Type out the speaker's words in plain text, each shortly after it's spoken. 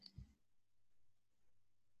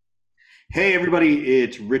Hey, everybody,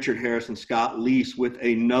 it's Richard Harris and Scott Leese with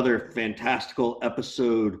another fantastical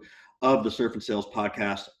episode of the Surf and Sales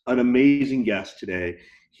Podcast. An amazing guest today.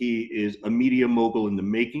 He is a media mogul in the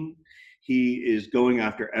making. He is going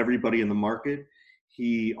after everybody in the market.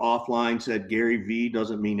 He offline said Gary V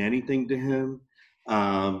doesn't mean anything to him.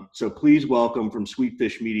 So please welcome from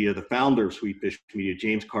Sweetfish Media, the founder of Sweetfish Media,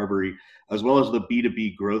 James Carbary, as well as the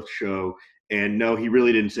B2B Growth Show. And no, he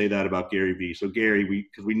really didn't say that about Gary Vee. So Gary,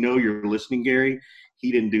 because we know you're listening, Gary,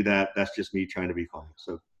 he didn't do that. That's just me trying to be funny.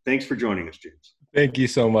 So thanks for joining us, James. Thank you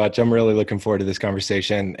so much. I'm really looking forward to this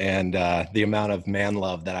conversation. And the amount of man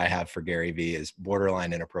love that I have for Gary Vee is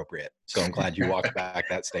borderline inappropriate. So I'm glad you walked back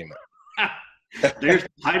that statement. There's the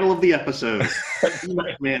title of the episode,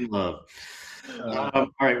 Man Love. All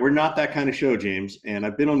right, we're not that kind of show, James. And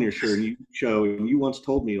I've been on your show, and you once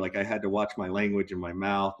told me like I had to watch my language and my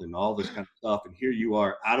mouth and all this kind of stuff. And here you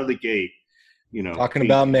are out of the gate, talking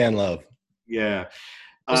about man love. Yeah.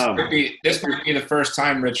 This might be the first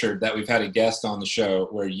time, Richard, that we've had a guest on the show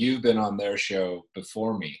where you've been on their show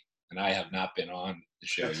before me, and I have not been on the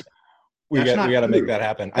show yet. We got to make that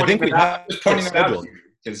happen. I think we have scheduled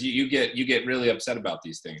because you get really upset about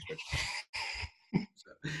these things, Richard.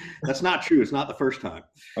 That's not true. It's not the first time.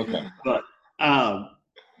 Okay. But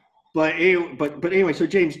anyway, so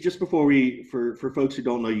James, just before for folks who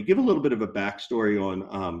don't know, you give a little bit of a backstory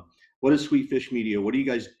on what is Sweetfish Media? What do you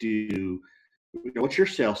guys do? What's your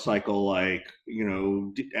sales cycle like?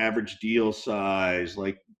 Average deal size.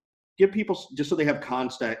 Like, give people just so they have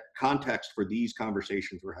context for these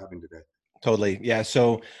conversations we're having today. Totally. Yeah.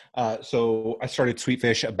 So I started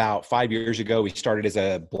Sweetfish about 5 years ago. We started as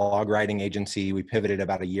a blog writing agency. We pivoted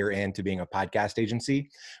about a year into being a podcast agency.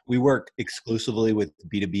 We work exclusively with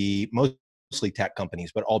B2B, mostly tech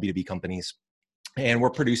companies, but all B2B companies. And we're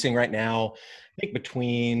producing right now, I think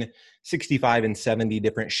between 65 and 70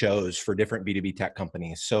 different shows for different B2B tech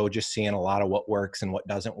companies. So just seeing a lot of what works and what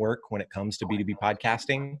doesn't work when it comes to B2B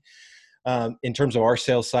podcasting. In terms of our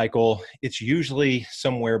sales cycle, it's usually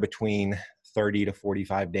somewhere between 30 to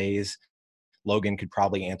 45 days. Logan could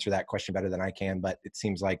probably answer that question better than I can, but it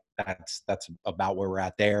seems like that's about where we're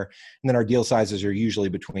at there. And then our deal sizes are usually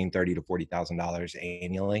between $30,000 to $40,000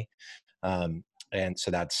 annually. And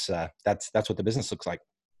so that's what the business looks like.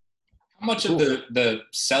 How much of the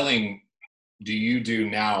selling do you do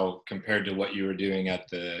now compared to what you were doing at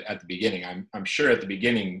the beginning? I'm sure at the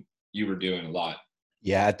beginning you were doing a lot.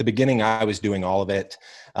 Yeah, at the beginning I was doing all of it,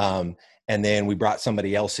 and then we brought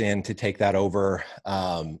somebody else in to take that over.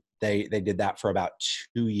 They did that for about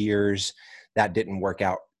 2 years. That didn't work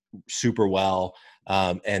out super well.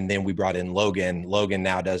 And then we brought in Logan. Logan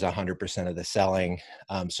now does 100% of the selling.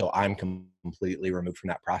 So I'm completely removed from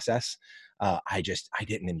that process. I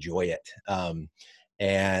didn't enjoy it.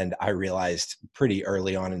 And I realized pretty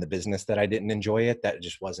early on in the business that I didn't enjoy it. That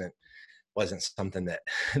just wasn't something that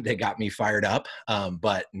got me fired up.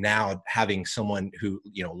 But now having someone who,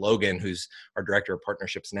 Logan, who's our director of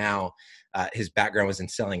partnerships now, his background was in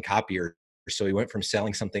selling copiers. So he went from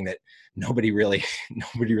selling something that nobody really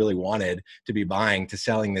wanted to be buying to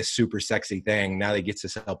selling this super sexy thing. Now he gets to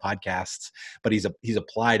sell podcasts, but he's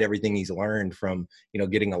applied everything he's learned from,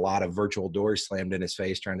 getting a lot of virtual doors slammed in his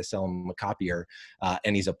face, trying to sell him a copier.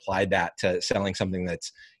 And he's applied that to selling something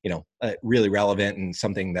that's, really relevant and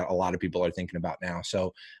something that a lot of people are thinking about now.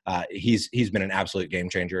 So he's been an absolute game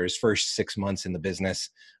changer. His first 6 months in the business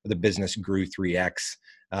grew 3x.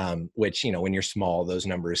 Which, when you're small, those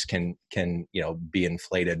numbers can be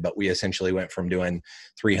inflated, but we essentially went from doing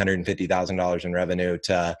 $350,000 in revenue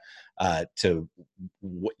to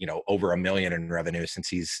over $1 million in revenue since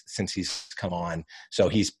he's come on. So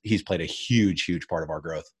he's played a huge part of our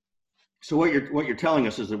growth. So what you're telling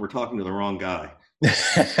us is that we're talking to the wrong guy.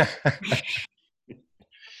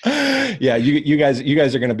 Yeah, you guys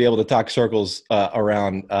are going to be able to talk circles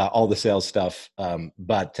around all the sales stuff.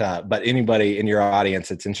 But anybody in your audience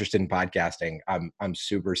that's interested in podcasting, I'm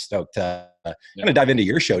super stoked to kind of dive into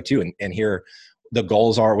your show too and hear the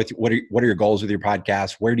goals are with what are your goals with your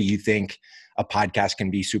podcast? Where do you think a podcast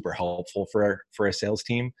can be super helpful for a sales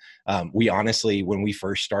team? We honestly, when we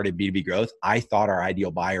first started B2B Growth, I thought our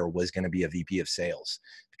ideal buyer was going to be a VP of sales.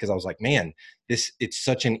 Because I was like, man, it's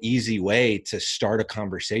such an easy way to start a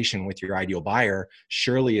conversation with your ideal buyer.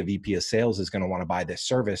 Surely a VP of sales is going to want to buy this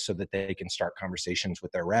service so that they can start conversations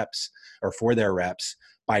with their reps or for their reps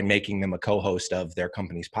by making them a co-host of their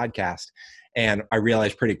company's podcast. And I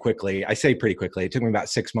realized pretty quickly, it took me about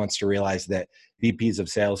 6 months to realize that VPs of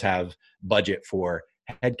sales have budget for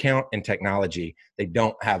headcount and technology. They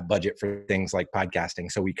don't have budget for things like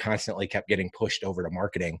podcasting. So we constantly kept getting pushed over to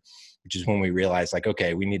marketing, which is when we realized like,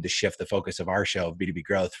 okay, we need to shift the focus of our show, B2B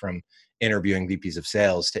Growth, from interviewing VPs of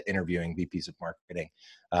sales to interviewing VPs of marketing.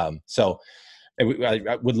 So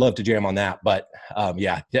I would love to jam on that, but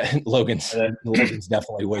yeah, Logan's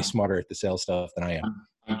definitely way smarter at the sales stuff than I am.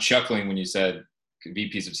 I'm chuckling when you said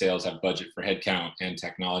VPs of sales have budget for headcount and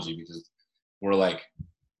technology, because we're like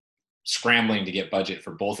scrambling to get budget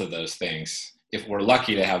for both of those things, if we're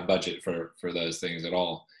lucky to have budget for those things at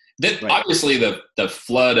all. That, right. Obviously the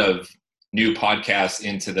flood of new podcasts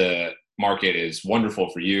into the market is wonderful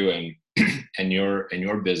for you and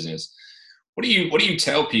your business. What do you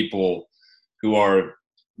tell people who are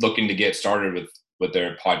looking to get started with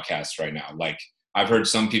their podcasts right now? Like, I've heard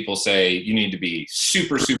some people say you need to be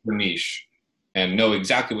super, super niche and know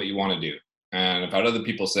exactly what you want to do. And I've had other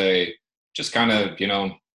people say, just kind of,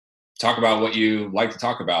 talk about what you like to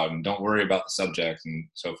talk about and don't worry about the subject and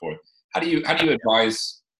so forth. How do you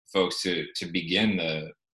advise folks to begin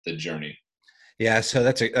the journey? Yeah, so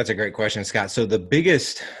that's a great question, Scott. So the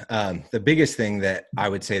biggest thing that I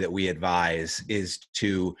would say that we advise is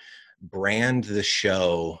to brand the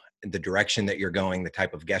show, the direction that you're going, the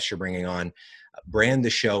type of guests you're bringing on, brand the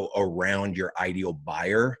show around your ideal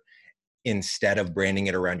buyer instead of branding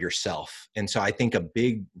it around yourself. And so I think a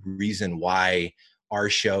big reason why our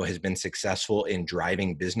show has been successful in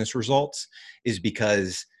driving business results is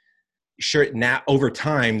because now over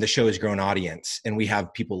time, the show has grown audience, and we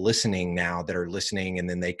have people listening now that are listening, and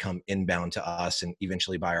then they come inbound to us and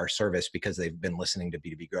eventually buy our service because they've been listening to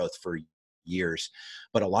B2B Growth for years.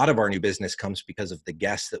 But a lot of our new business comes because of the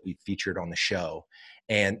guests that we featured on the show.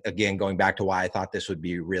 And again, going back to why I thought this would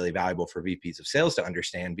be really valuable for VPs of sales to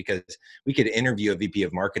understand, because we could interview a VP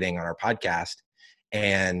of marketing on our podcast,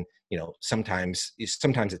 and sometimes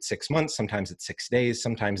it's 6 months, sometimes it's 6 days,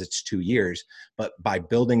 sometimes it's 2 years. But by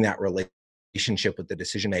building that relationship with the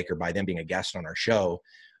decision maker, by them being a guest on our show,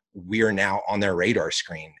 we are now on their radar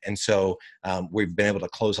screen. And so we've been able to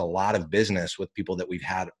close a lot of business with people that we've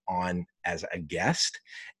had on as a guest.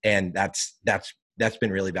 And that's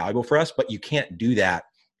been really valuable for us. But you can't do that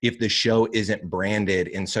if the show isn't branded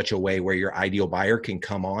in such a way where your ideal buyer can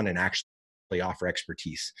come on and actually offer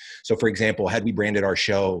expertise. So for example, had we branded our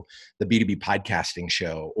show the B2B podcasting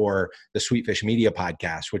show or the Sweetfish media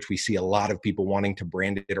podcast, which we see a lot of people wanting to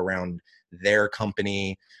brand it around their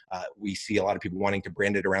company. We see a lot of people wanting to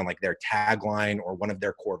brand it around like their tagline or one of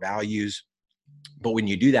their core values. But when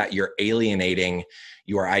you do that, you're alienating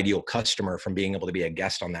your ideal customer from being able to be a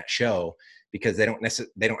guest on that show, because they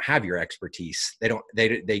don't have your expertise.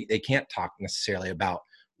 They can't talk necessarily about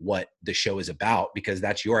what the show is about, because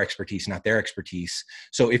that's your expertise, not their expertise.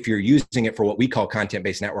 So if you're using it for what we call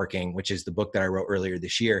content-based networking, which is the book that I wrote earlier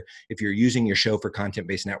this year, if you're using your show for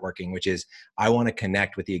content-based networking, which is, I want to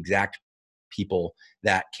connect with the exact people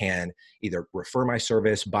that can either refer my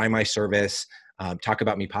service, buy my service, talk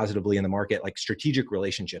about me positively in the market, like strategic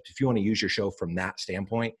relationships. If you want to use your show from that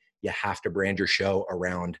standpoint, you have to brand your show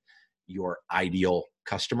around your ideal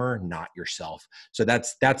customer, not yourself. So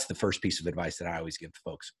that's the first piece of advice that I always give to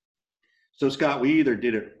folks. So Scott, we either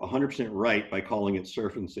did it 100% right by calling it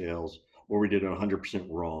Surf and Sales, or we did it 100%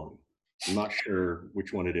 wrong. I'm not sure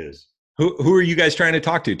which one it is. Who are you guys trying to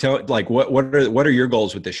talk to? Tell, like, what are your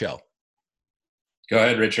goals with the show? Go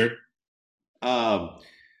ahead, Richard. I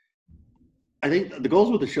think the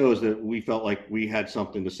goals with the show is that we felt like we had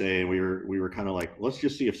something to say, and we were kind of like, let's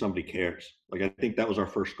just see if somebody cares. Like, I think that was our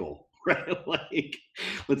first goal, right? Like,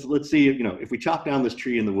 let's see if, if we chop down this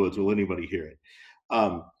tree in the woods, will anybody hear it?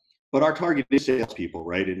 But our target is salespeople,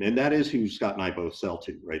 right? And that is who Scott and I both sell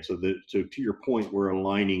to, right? So to your point, we're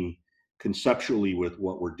aligning conceptually with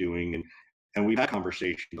what we're doing, and we've had a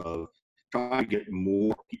conversation of trying to get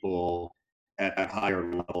more people at that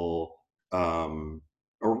higher level,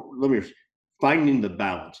 finding the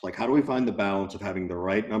balance. Like, how do we find the balance of having the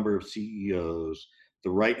right number of CEOs,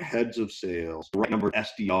 the right heads of sales, the right number of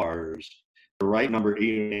SDRs, the right number,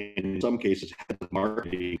 in some cases, heads of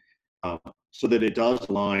marketing, so that it does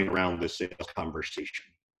align around the sales conversation,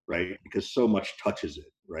 right? Because so much touches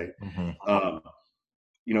it, right? Mm-hmm.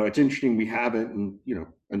 It's interesting, we haven't, and,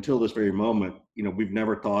 until this very moment, we've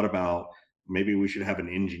never thought about maybe we should have an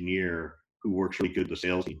engineer who works really good the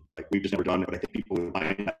sales team. Like, we've just never done it, but I think people would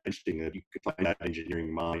find that interesting, that you could find that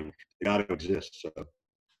engineering mind. They got to exist. So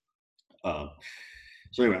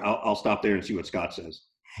anyway, I'll stop there and see what Scott says.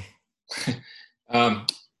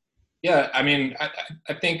 Yeah, I mean,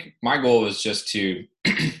 I think my goal is just to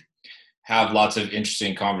have lots of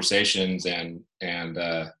interesting conversations and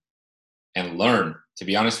learn, to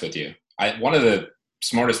be honest with you. One of the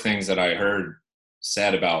smartest things that I heard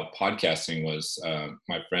said about podcasting was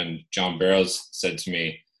my friend John Barrows said to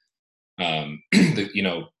me,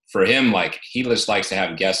 for him, like he just likes to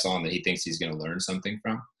have guests on that he thinks he's going to learn something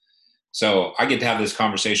from. So I get to have this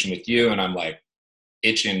conversation with you, and I'm like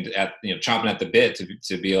itching at, chomping at the bit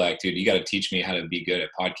to be like, dude, you got to teach me how to be good at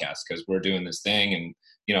podcasts, because we're doing this thing and,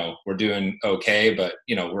 we're doing okay, but,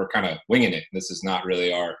 we're kind of winging it. This is not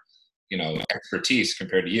really our, expertise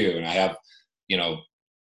compared to you. And I have,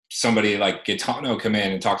 somebody like Gaetano come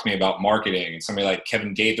in and talk to me about marketing, and somebody like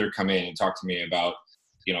Kevin Gaither come in and talk to me about,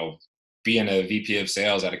 being a VP of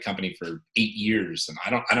sales at a company for 8 years. And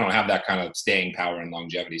I don't have that kind of staying power and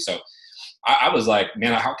longevity. So I was like,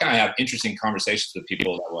 man, how can I have interesting conversations with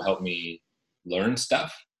people that will help me learn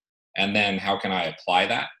stuff? And then how can I apply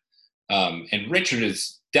that? And Richard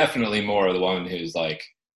is definitely more of the one who's like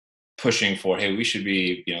pushing for, hey, we should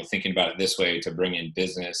be, thinking about it this way to bring in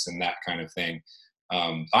business and that kind of thing.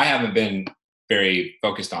 I haven't been very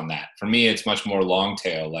focused on that. For me, it's much more long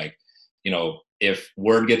tail. Like, if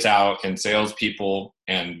word gets out and salespeople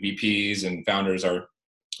and VPs and founders are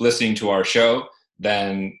listening to our show,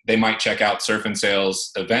 then they might check out Surf and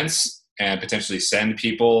Sales events and potentially send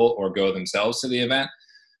people or go themselves to the event,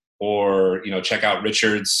 or, check out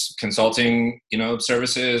Richard's consulting,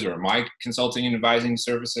 services, or my consulting and advising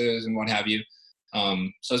services and what have you.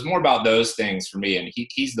 So it's more about those things for me. And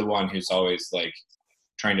he's the one who's always like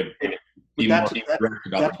trying to be more direct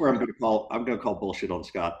about that's where I'm going to call bullshit on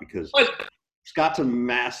Scott, because Scott's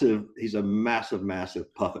he's a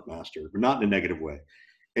massive puppet master, but not in a negative way.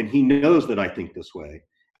 And he knows that I think this way.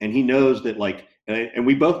 And he knows that, like, and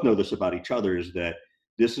we both know this about each other, is that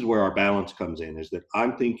this is where our balance comes in, is that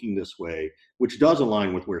I'm thinking this way, which does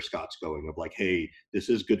align with where Scott's going, of like, hey, this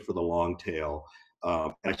is good for the long tail.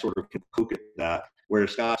 And I sort of can poke at that, where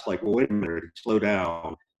Scott's like, well, wait a minute, slow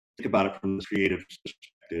down, think about it from this creative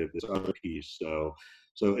perspective, this other piece. So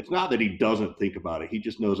it's not that he doesn't think about it. He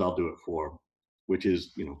just knows I'll do it for him, which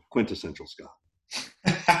is, quintessential Scott.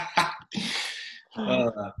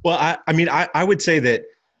 Well, I would say that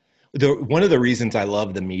one of the reasons I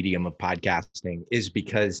love the medium of podcasting is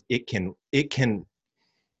because it can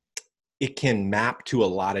map to a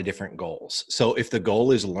lot of different goals. So if the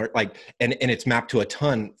goal is and it's mapped to a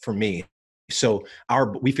ton for me. So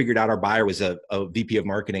we figured out our buyer was a VP of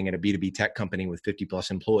marketing at a B2B tech company with 50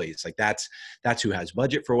 plus employees. Like that's who has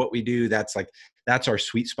budget for what we do. That's our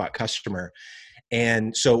sweet spot customer.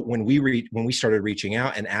 And so when we started reaching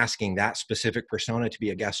out and asking that specific persona to be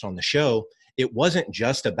a guest on the show, it wasn't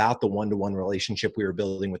just about the one-to-one relationship we were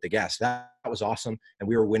building with the guest. That was awesome. And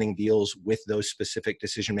we were winning deals with those specific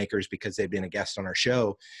decision makers because they've been a guest on our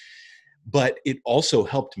show. But it also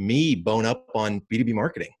helped me bone up on B2B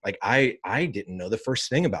marketing. Like I didn't know the first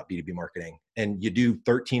thing about B2B marketing. And you do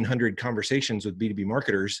 1,300 conversations with B2B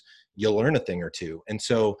marketers, you'll learn a thing or two. And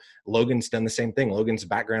so Logan's done the same thing. Logan's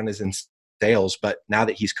background is in sales, but now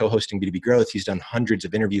that he's co-hosting B2B Growth, he's done hundreds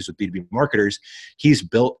of interviews with B2B marketers. He's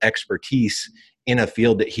built expertise in a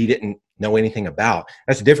field that he didn't know anything about.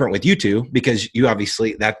 That's different with you two, because you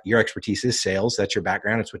obviously, that your expertise is sales. That's your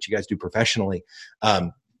background. It's what you guys do professionally.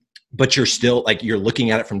 But you're still like, you're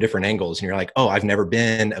looking at it from different angles, and you're like, oh, I've never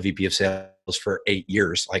been a VP of sales for 8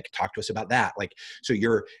 years. Like, talk to us about that. Like, so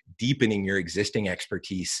you're deepening your existing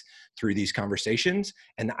expertise through these conversations.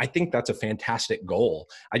 And I think that's a fantastic goal.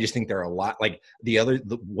 I just think there are a lot, like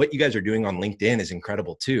what you guys are doing on LinkedIn is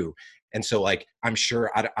incredible too. And so like, I'm sure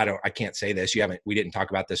I can't say this. We didn't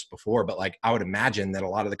talk about this before, but like, I would imagine that a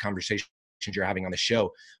lot of the conversations you're having on the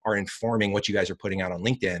show are informing what you guys are putting out on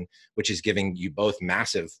LinkedIn, which is giving you both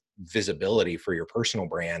massive visibility for your personal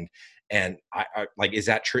brand. And I like, is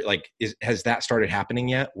that true? Like, has that started happening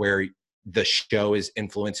yet, where the show is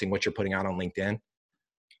influencing what you're putting out on LinkedIn?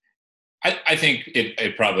 I think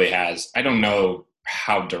it probably has. I don't know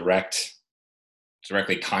how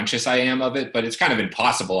directly conscious I am of it, but it's kind of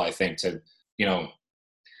impossible, I think, to,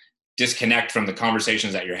 disconnect from the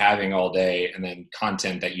conversations that you're having all day and then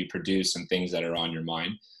content that you produce and things that are on your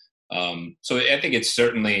mind. So I think it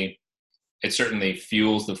certainly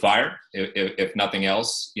fuels the fire, if nothing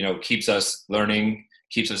else, keeps us learning,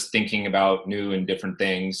 keeps us thinking about new and different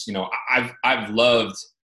things. I've loved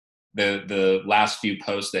the last few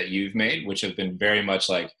posts that you've made, which have been very much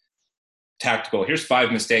like tactical. Here's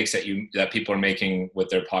 5 mistakes that people are making with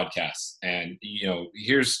their podcasts. And,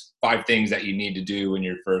 here's 5 things that you need to do when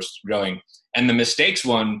you're first growing. And the mistakes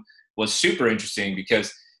one was super interesting,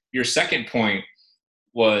 because your second point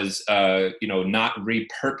was, not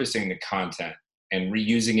repurposing the content and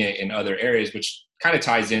reusing it in other areas, which kind of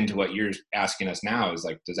ties into what you're asking us now, is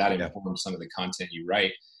like, does that inform some of the content you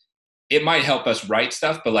write? It might help us write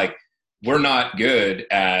stuff, but like, we're not good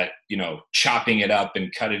at, chopping it up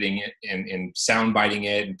and cutting it and sound biting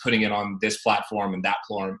it and putting it on this platform and that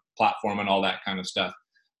platform and all that kind of stuff.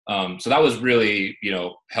 So that was really,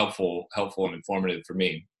 helpful and informative for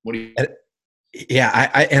me. What do you? Yeah.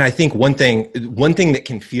 I think one thing that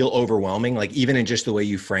can feel overwhelming, like even in just the way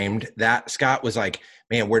you framed that, Scott, was like,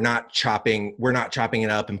 man, we're not chopping it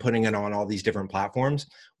up and putting it on all these different platforms.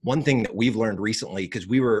 One thing that we've learned recently, because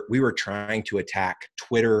we were trying to attack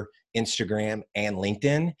Twitter, Instagram, and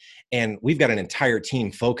LinkedIn, and we've got an entire team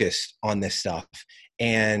focused on this stuff.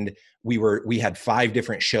 And we had 5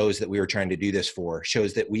 different shows that we were trying to do this for,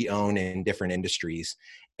 shows that we own in different industries.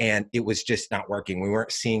 And it was just not working. We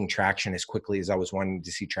weren't seeing traction as quickly as I was wanting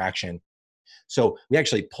to see traction. So we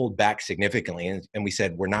actually pulled back significantly, and we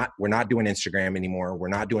said, we're not doing Instagram anymore. We're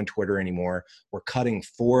not doing Twitter anymore. We're cutting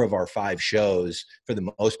 4 of our 5 shows for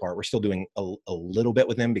the most part. We're still doing a little bit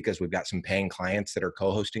with them because we've got some paying clients that are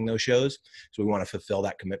co-hosting those shows. So we want to fulfill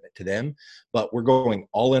that commitment to them, but we're going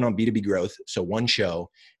all in on B2B growth. So 1 show,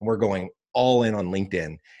 and we're going all in on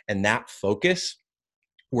LinkedIn, and that focus,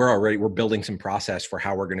 we're building some process for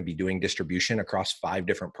how we're going to be doing distribution across 5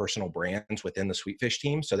 different personal brands within the Sweetfish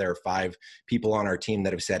team. So there are 5 people on our team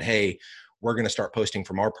that have said, hey, we're going to start posting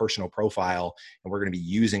from our personal profile, and we're going to be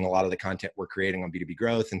using a lot of the content we're creating on B2B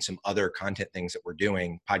growth and some other content things that we're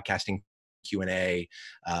doing, podcasting, Q&A.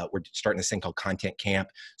 We're starting this thing called Content Camp.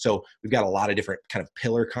 So we've got a lot of different kind of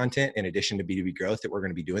pillar content in addition to B2B growth that we're going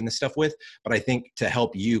to be doing this stuff with. But I think to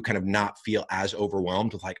help you kind of not feel as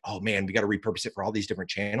overwhelmed with like, oh man, we got to repurpose it for all these different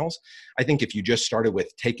channels. I think if you just started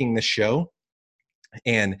with taking this show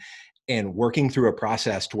and working through a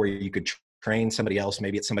process to where you could train somebody else,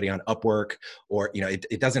 maybe it's somebody on Upwork, or,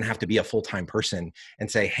 it doesn't have to be a full-time person, and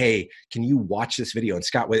say, hey, can you watch this video? And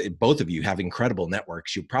Scott, both of you have incredible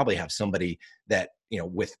networks. You probably have somebody that,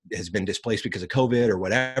 has been displaced because of COVID or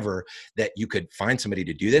whatever, that you could find somebody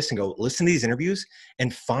to do this and go listen to these interviews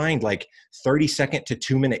and find like 30-second to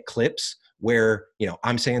 2-minute clips where,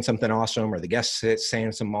 I'm saying something awesome, or the guest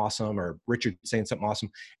saying something awesome, or Richard saying something awesome,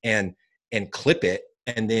 and clip it,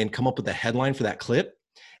 and then come up with a headline for that clip.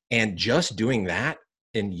 And just doing that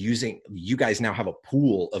and you guys now have a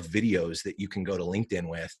pool of videos that you can go to LinkedIn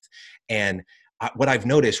with. And what I've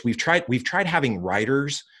noticed, we've tried having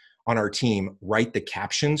writers on our team write the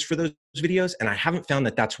captions for those videos, and I haven't found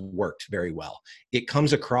that that's worked very well. It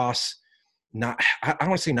comes across I don't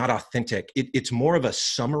want to say not authentic. It's more of a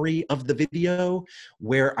summary of the video,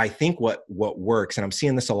 where I think what works, and I'm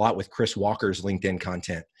seeing this a lot with Chris Walker's LinkedIn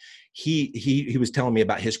content. He was telling me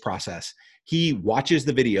about his process. He watches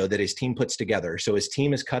the video that his team puts together. So his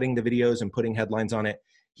team is cutting the videos and putting headlines on it.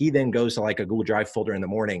 He then goes to like a Google Drive folder in the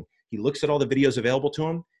morning. He looks at all the videos available to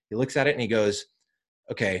him. He looks at it and he goes,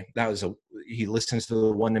 okay, he listens to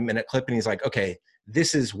the 1-minute clip and he's like, okay,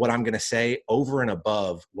 this is what I'm going to say over and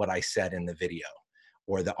above what I said in the video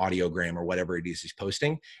or the audiogram or whatever it is he's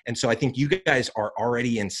posting. And so I think you guys are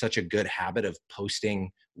already in such a good habit of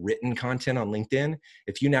posting written content on LinkedIn.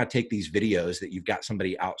 If you now take these videos that you've got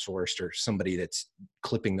somebody outsourced or somebody that's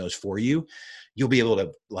clipping those for you, you'll be able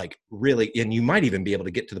to like really, and you might even be able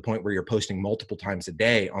to get to the point where you're posting multiple times a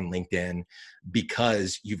day on LinkedIn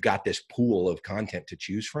because you've got this pool of content to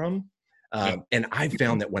choose from. And I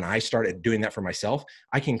found that when I started doing that for myself,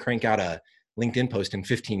 I can crank out a LinkedIn post in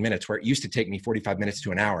 15 minutes where it used to take me 45 minutes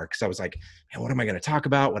to an hour. Cause I was like, man, what am I going to talk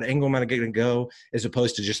about? What angle am I going to go? As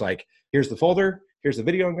opposed to just like, here's the folder, here's the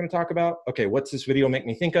video I'm going to talk about. Okay, what's this video make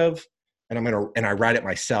me think of? And I write it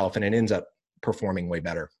myself, and it ends up performing way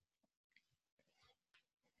better.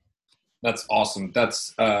 That's awesome.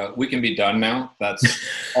 That's we can be done now. That's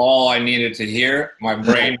all I needed to hear. My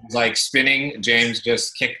brain was like spinning. James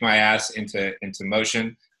just kicked my ass into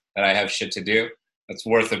motion that I have shit to do. That's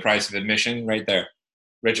worth the price of admission right there.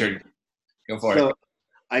 Richard, go for it.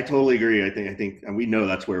 I totally agree. I think, and we know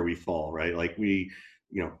that's where we fall, right? Like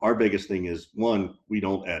our biggest thing is, one, we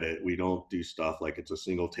don't edit. We don't do stuff like it's a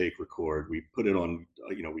single take record. We put it on,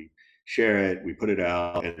 we share it, we put it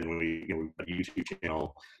out, and then we put a YouTube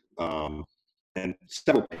channel. And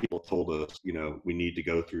several people told us, we need to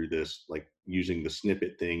go through this, like using the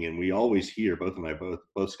snippet thing. And we always hear, both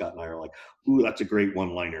Scott and I are like, ooh, that's a great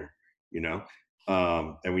one-liner,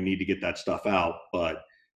 and we need to get that stuff out, but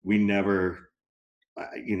we never,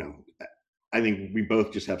 I think we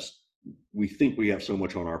both just we think we have so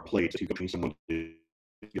much on our plate to coaching someone to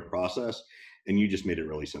your process, and you just made it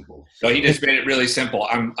really simple. So he just made it really simple.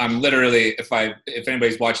 I'm literally, if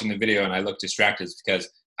anybody's watching the video and I look distracted, it's because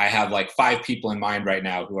I have like 5 people in mind right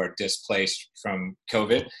now who are displaced from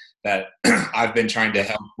COVID that I've been trying to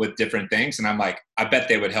help with different things. And I'm like, I bet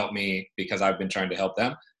they would help me because I've been trying to help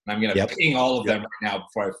them. And I'm going to ping all of them right now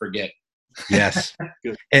before I forget. Yes.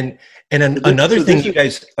 Good. Another thing you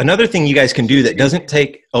guys can do that doesn't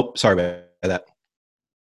take, oh, sorry about that.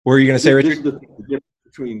 What were you going to say, Richard? This is the difference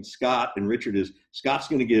between Scott and Richard is Scott's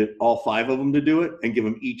going to get all 5 of them to do it and give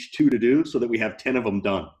them each 2 to do so that we have 10 of them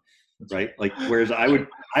done. Right. Like, whereas I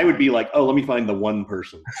would be like, oh, let me find the one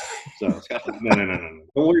person. So Scott's like, no.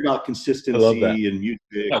 Don't worry about consistency and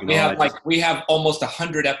music. No, we have almost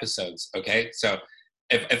 100 episodes. Okay. So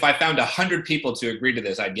if I found 100 people to agree to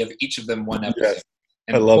this, I'd give each of them one episode. Yes.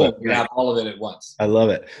 I love it. We have all of it at once. I love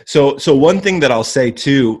it. So one thing that I'll say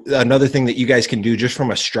too, another thing that you guys can do just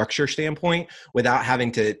from a structure standpoint without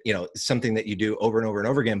having to, something that you do over and over and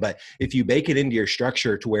over again. But if you bake it into your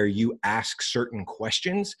structure to where you ask certain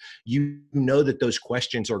questions, you know that those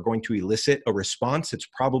questions are going to elicit a response that's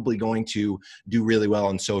probably going to do really well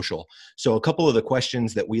on social. So a couple of the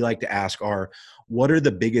questions that we like to ask are, what are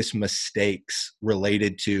the biggest mistakes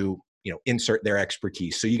related to, insert their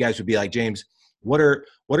expertise? So you guys would be like, James, what are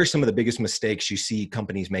some of the biggest mistakes you see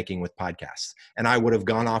companies making with podcasts? And I would have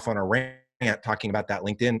gone off on a rant talking about that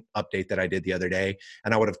LinkedIn update that I did the other day.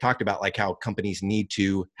 And I would have talked about like how companies need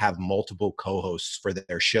to have multiple co-hosts for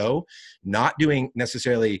their show, not doing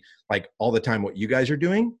necessarily like all the time what you guys are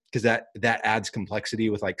doing, because that adds complexity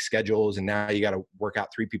with like schedules. And now you got to work out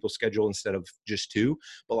 3 people's schedule instead of just 2.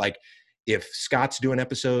 But like if Scott's doing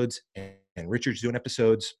episodes and Richard's doing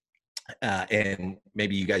episodes, and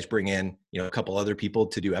maybe you guys bring in, a couple other people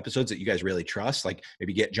to do episodes that you guys really trust, like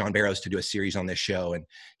maybe get John Barrows to do a series on this show and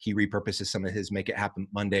he repurposes some of his Make It Happen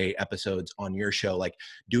Monday episodes on your show. Like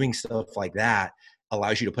doing stuff like that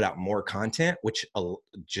allows you to put out more content, which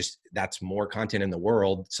that's more content in the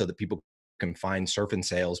world so that people can find Surf and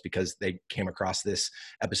Sales because they came across this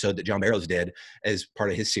episode that John Barrows did as part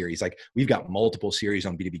of his series. Like we've got multiple series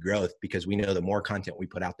on B2B growth because we know the more content we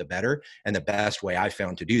put out, the better. And the best way I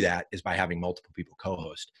found to do that is by having multiple people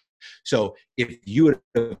co-host. So if you would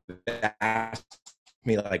have asked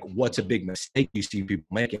me like, what's a big mistake you see people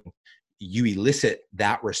making? You elicit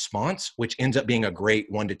that response, which ends up being a great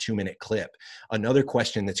 1 to 2 minute clip. Another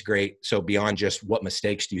question that's great. So beyond just what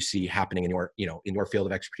mistakes do you see happening in your field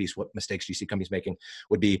of expertise, what mistakes do you see companies making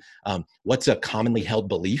would be, what's a commonly held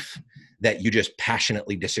belief that you just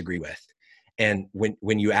passionately disagree with? And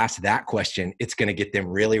when you ask that question, it's going to get them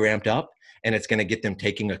really ramped up and it's going to get them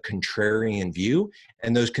taking a contrarian view.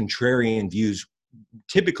 And those contrarian views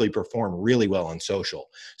typically perform really well on social.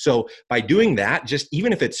 So by doing that, just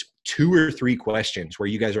even if it's 2 or 3 questions where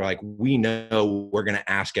you guys are like, we know we're going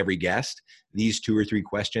to ask every guest these 2 or 3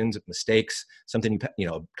 questions, mistakes, something,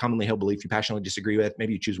 commonly held belief you passionately disagree with,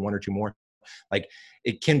 maybe you choose 1 or 2 more. Like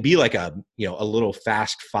it can be like a little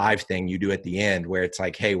fast 5 thing you do at the end where it's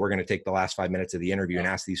like, hey, we're going to take the last 5 minutes of the interview and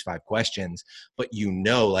ask these 5 questions. But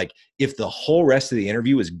like if the whole rest of the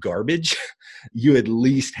interview is garbage, you at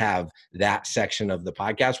least have that section of the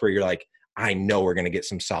podcast where you're like, I know we're going to get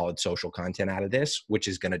some solid social content out of this, which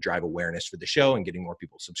is going to drive awareness for the show and getting more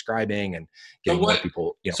people subscribing and getting more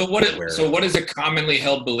people. So what is a commonly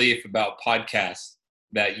held belief about podcasts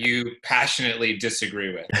that you passionately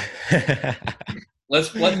disagree with? Let's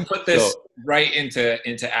put this right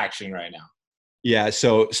into action right now. Yeah.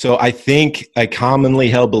 So I think a commonly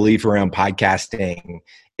held belief around podcasting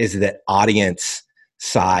is that audience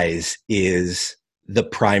size is the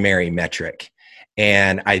primary metric.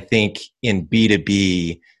 And I think in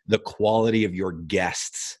B2B, the quality of your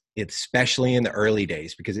guests, especially in the early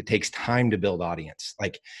days, because it takes time to build audience.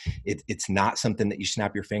 Like it's not something that you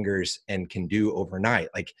snap your fingers and can do overnight.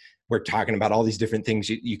 Like we're talking about all these different things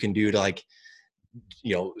you can do to like,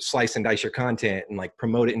 slice and dice your content and like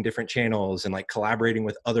promote it in different channels and like collaborating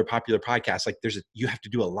with other popular podcasts. Like you have to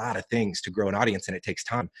do a lot of things to grow an audience and it takes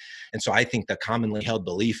time. And so I think the commonly held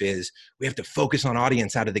belief is we have to focus on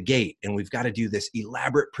audience out of the gate and we've got to do this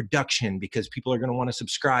elaborate production because people are going to want to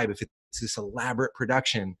subscribe if it's this elaborate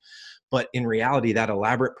production. But in reality, that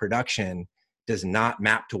elaborate production does not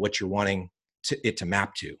map to what you're wanting it to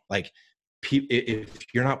map to. Like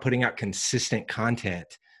if you're not putting out consistent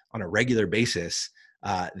content on a regular basis,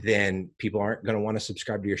 then people aren't going to want to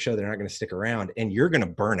subscribe to your show. They're not going to stick around and you're going to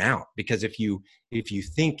burn out because if you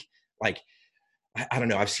think like, I don't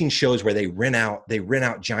know, I've seen shows where they rent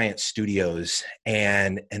out giant studios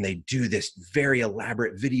and they do this very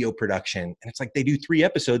elaborate video production. And it's like they do 3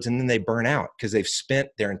 episodes and then they burn out because they've spent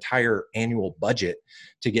their entire annual budget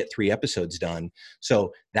to get 3 episodes done.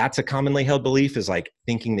 So that's a commonly held belief, is like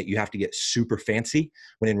thinking that you have to get super fancy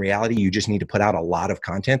when in reality, you just need to put out a lot of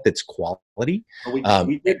content that's quality.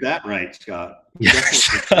 We did that right, Scott.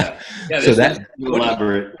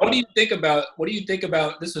 Elaborate. What do you think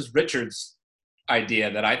about, this was Richard's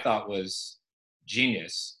idea that I thought was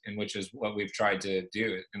genius, and which is what we've tried to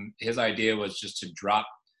do. And his idea was just to drop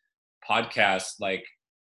podcasts like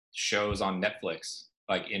shows on Netflix,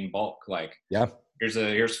 like in bulk. Like, Yeah.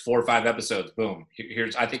 Here's 4 or 5 episodes. Boom.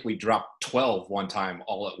 I think we dropped 12 one time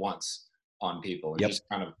all at once on people, and just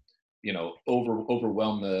kind of,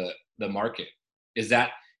 overwhelm the market. Is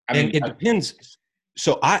that, and it depends.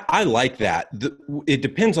 So I like that. It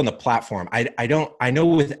depends on the platform. I know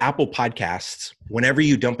with Apple Podcasts, whenever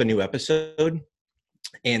you dump a new episode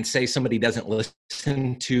and say somebody doesn't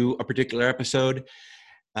listen to a particular episode,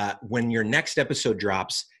 when your next episode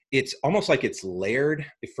drops, it's almost like it's layered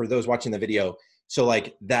for those watching the video. So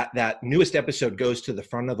like that newest episode goes to the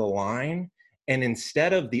front of the line, and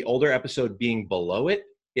instead of the older episode being below it,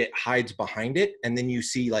 it hides behind it. And then you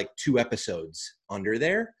see like 2 episodes under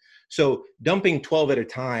there. So dumping 12 at a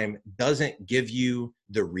time doesn't give you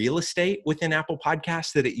the real estate within Apple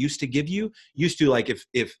Podcasts that it used to give you. Used to, like,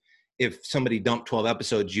 if somebody dumped 12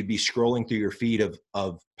 episodes, you'd be scrolling through your feed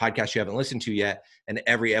of podcasts you haven't listened to yet, and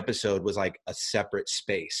every episode was like a separate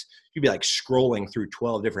space. You'd be like scrolling through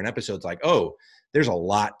 12 different episodes, like, oh, there's a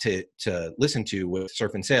lot to listen to with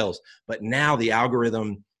Surf and Sales. But now the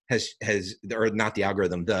algorithm has or not the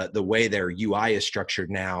algorithm, the way their UI is structured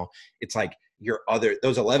now, it's like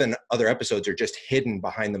those 11 other episodes are just hidden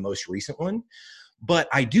behind the most recent one. But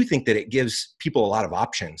I do think that it gives people a lot of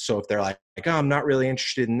options. So if they're like, oh, I'm not really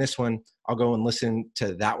interested in this one, I'll go and listen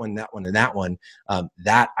to that one, that one, and that one.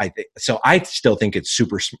 So I still think it's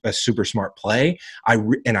a super smart play. I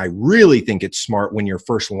really think it's smart when you're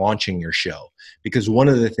first launching your show, because one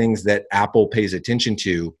of the things that Apple pays attention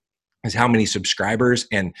to is how many subscribers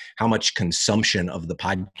and how much consumption of the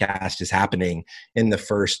podcast is happening in the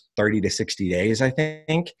first 30 to 60 days, I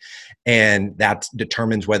think. And that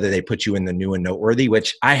determines whether they put you in the new and noteworthy,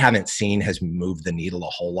 which I haven't seen has moved the needle a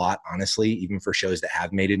whole lot, honestly, even for shows that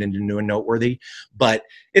have made it into new and noteworthy. But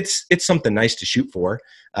it's something nice to shoot for.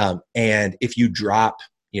 And if you drop,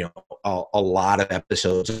 a lot of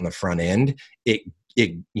episodes on the front end,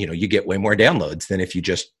 you get way more downloads than if you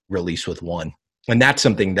just release with one. And that's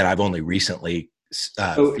something that I've only recently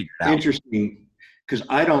figured out. Interesting, because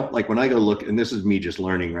I don't, like, when I go look, and this is me just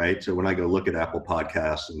learning, right? So when I go look at Apple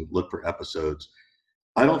Podcasts and look for episodes,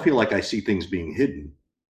 I don't feel like I see things being hidden.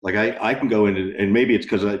 Like I can go into, and maybe it's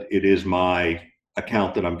because it is my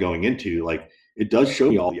account that I'm going into. Like, it does show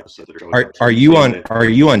me all the episodes that are showing up. Are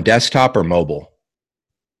you on desktop or mobile?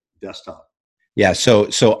 Desktop. Yeah.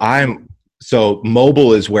 So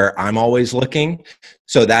mobile is where I'm always looking.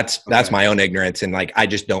 So that's my own ignorance. And like, I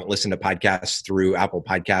just don't listen to podcasts through Apple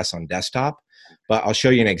Podcasts on desktop, but I'll show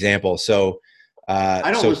you an example. So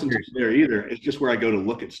I don't listen to it there either. It's just where I go to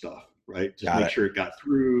look at stuff, right? Just make sure it got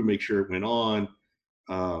through, make sure it went on.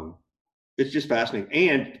 It's just fascinating.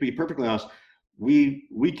 And to be perfectly honest,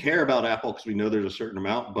 we care about Apple because we know there's a certain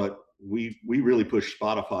amount, but we really push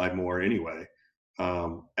Spotify more anyway.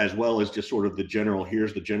 As well as just sort of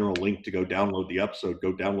here's the general link to go download the episode,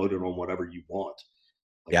 go download it on whatever you want.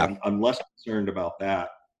 I'm less concerned about that.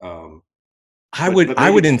 I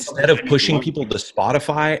would instead of pushing people to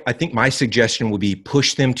Spotify, I think my suggestion would be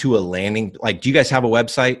push them to a landing. Like, do you guys have a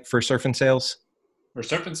website for Surf and Sales? For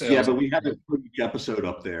Surf and Sales? Yeah, but we haven't put each episode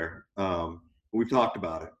up there. We've talked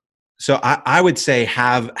about it. So I would say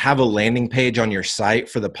have a landing page on your site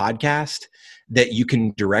for the podcast that you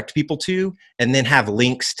can direct people to, and then have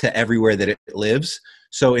links to everywhere that it lives.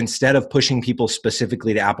 So instead of pushing people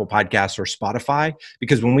specifically to Apple Podcasts or Spotify,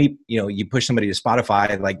 because when you push somebody to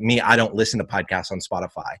Spotify, like me, I don't listen to podcasts on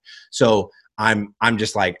Spotify. So I'm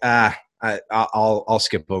just like, I'll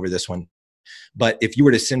skip over this one. But if you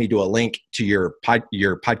were to send me to a link to your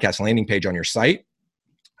podcast landing page on your site,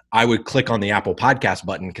 I would click on the Apple Podcast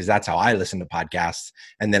button, because that's how I listen to podcasts.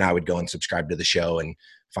 And then I would go and subscribe to the show and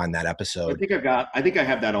find that episode. I think I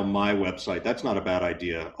have that on my website. That's not a bad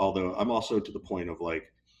idea. Although I'm also to the point of,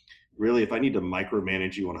 like, really, if I need to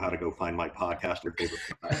micromanage you on how to go find my podcast or favorite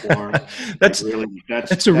platform, that's a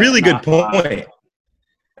really good point.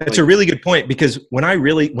 That's a really good point, because when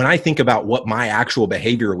I think about what my actual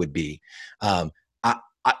behavior would be,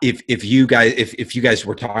 if you guys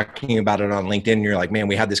were talking about it on LinkedIn and you're like, man,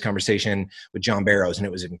 we had this conversation with John Barrows and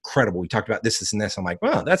it was incredible. We talked about this and this. I'm like,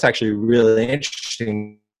 well, that's actually really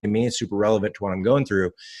interesting to me. It's super relevant to what I'm going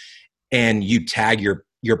through. And you tag your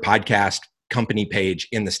podcast company page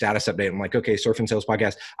in the status update. I'm like, okay, Surf and Sales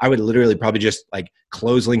Podcast. I would literally probably just like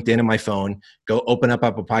close LinkedIn in my phone, go open up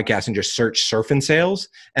Apple Podcasts and just search Surf and Sales.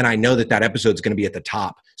 And I know that episode is going to be at the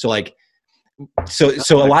top. So like, so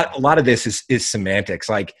a lot of this is semantics.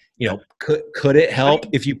 Like, could it help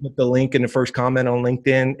if you put the link in the first comment on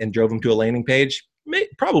LinkedIn and drove them to a landing page?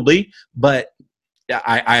 Probably, but Yeah,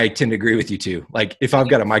 I tend to agree with you too. Like if I've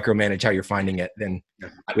got to micromanage how you're finding it, then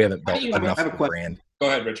we haven't built enough of a brand. Go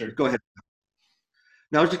ahead, Richard. Go ahead.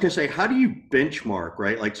 Now, I was just going to say, how do you benchmark,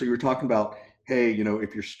 right? Like, so you were talking about, hey,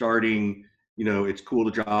 if you're starting, it's cool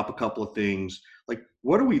to drop a couple of things. Like,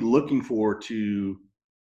 what are we looking for to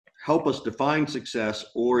help us define success?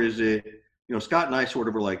 Or is it, Scott and I sort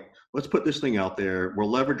of were like, let's put this thing out there. We'll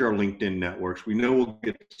leverage our LinkedIn networks. We know we'll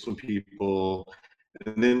get some people,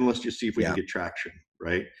 and then let's just see if we can get traction,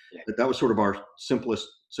 right? Yeah. That was sort of our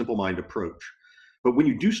simple mind approach. But when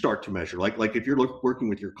you do start to measure, like if you're working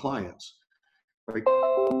with your clients, right,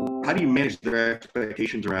 how do you manage their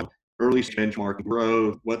expectations around early benchmark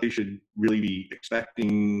growth, what they should really be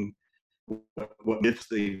expecting, what myths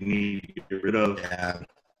they need to get rid of?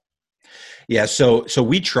 Yeah. So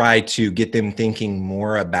we try to get them thinking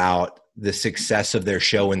more about the success of their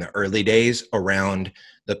show in the early days around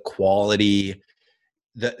the quality,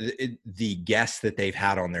 the guests that they've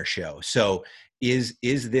had on their show. So is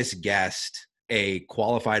this guest a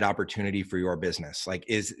qualified opportunity for your business? Like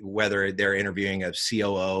whether they're interviewing a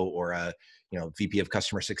COO or a VP of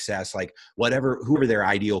customer success, like whoever their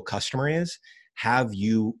ideal customer is, have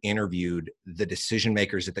you interviewed the decision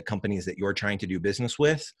makers at the companies that you're trying to do business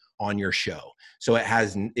with on your show? So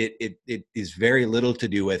it is very little to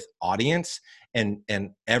do with audience and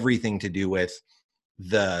everything to do with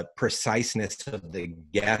the preciseness of the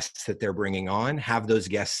guests that they're bringing on. Have those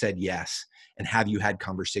guests said yes? And have you had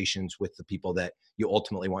conversations with the people that you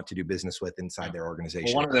ultimately want to do business with inside their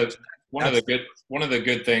organization? Well, one of the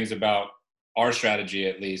good things about our strategy,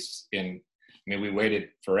 at least we waited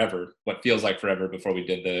forever, what feels like forever before we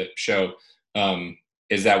did the show,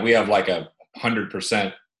 is that we have like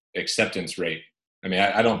 100% acceptance rate.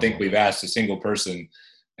 I don't think we've asked a single person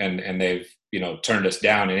and they've, turned us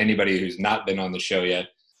down. And anybody who's not been on the show yet,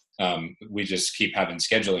 we just keep having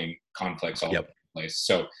scheduling conflicts all over the place.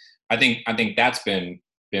 So I think that's been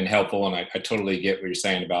helpful. And I totally get what you're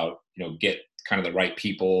saying about, get kind of the right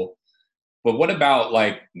people. But what about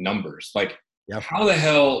like numbers? Like, how the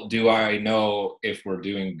hell do I know if we're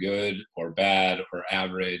doing good or bad or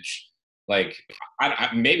average? Like,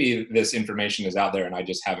 maybe this information is out there and I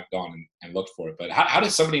just haven't gone and looked for it. But how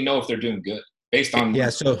does somebody know if they're doing good based on? Yeah.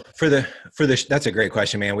 So for the that's a great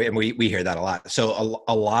question, man. We hear that a lot. So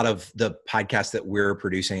a lot of the podcasts that we're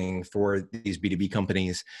producing for these B2B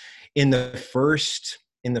companies, in the first,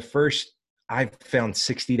 I've found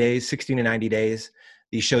 60 to 90 days.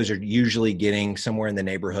 These shows are usually getting somewhere in the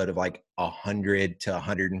neighborhood of like 100 to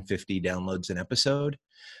 150 downloads an episode.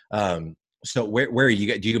 So where are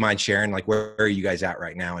you? Do you mind sharing? Like, where are you guys at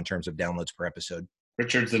right now in terms of downloads per episode?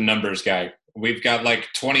 Richard's the numbers guy. We've got like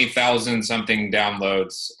 20,000 something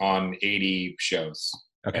downloads on 80 shows.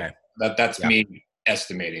 Okay. That's me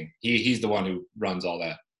estimating. He's the one who runs all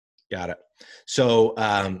that. Got it. So,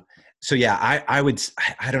 I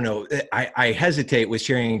don't know. I hesitate with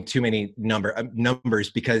sharing too many numbers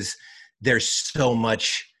because there's so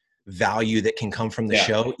much value that can come from the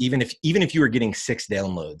show. Even if you were getting 6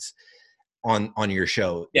 downloads on your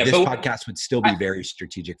show, this podcast would still be very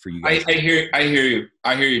strategic for you guys. I hear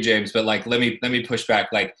you, James. But like, let me push back.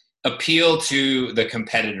 Like, appeal to the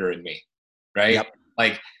competitor in me, right? Yep.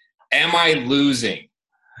 Like, am I losing?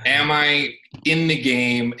 Am I in the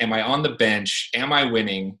game? Am I on the bench? Am I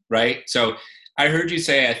winning? Right? So I heard you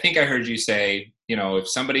say, if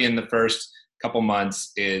somebody in the first couple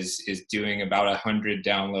months is doing about 100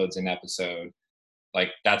 downloads an episode, like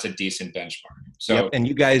that's a decent benchmark. So, and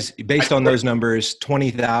you guys, based on those numbers,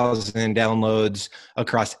 20,000 downloads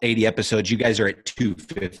across 80 episodes, you guys are at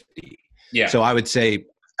 250. Yeah. So I would say,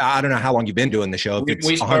 I don't know how long you've been doing the show. If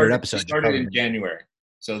it's 100 episodes. We started in January.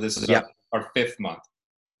 So this is our 5th month.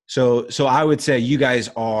 So I would say you guys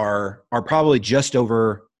are probably just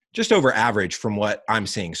over average from what I'm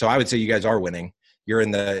seeing. So I would say you guys are winning.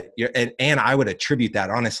 And I would attribute that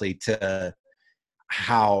honestly to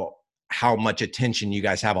how much attention you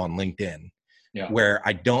guys have on LinkedIn. Yeah. Where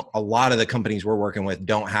a lot of the companies we're working with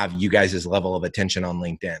don't have you guys' level of attention on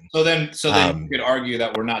LinkedIn. So then you could argue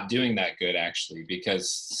that we're not doing that good actually,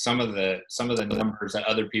 because some of the numbers that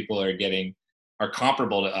other people are getting are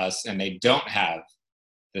comparable to us and they don't have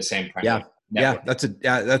the same kind of network.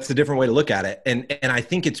 That's a different way to look at it. And I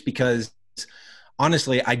think it's because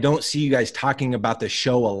honestly, I don't see you guys talking about the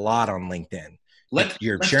show a lot on LinkedIn.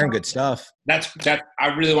 You're sharing good stuff.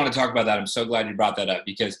 I really want to talk about that. I'm so glad you brought that up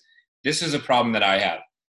because this is a problem that I have.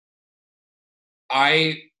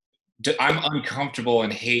 I'm uncomfortable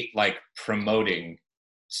and hate like promoting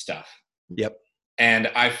stuff. Yep. And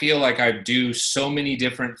I feel like I do so many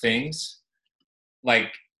different things.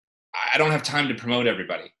 Like I don't have time to promote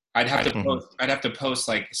everybody. I'd have to post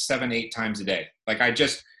like 7-8 times a day. Like I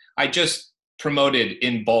just promoted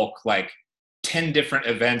in bulk like 10 different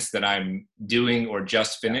events that I'm doing or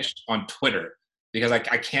just finished on Twitter because I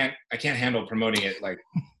can't handle promoting it like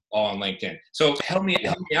all on LinkedIn. So help me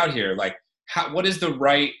out here. Like what is the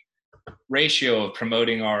right ratio of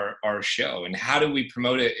promoting our show, and how do we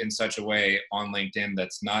promote it in such a way on LinkedIn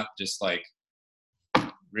that's not just like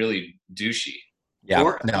really douchey? Yeah.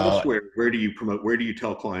 Or elsewhere, where do you promote? Where do you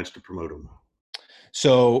tell clients to promote them?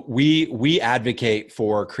 So we advocate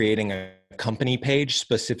for creating a company page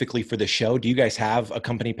specifically for the show. Do you guys have a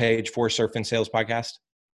company page for Surf and Sales Podcast?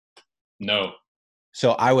 No.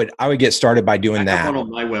 So I would get started by doing that. I have one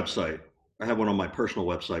on my website. I have one on my personal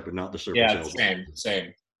website, but not the Surf and Sales. Yeah,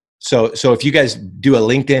 same. So if you guys do a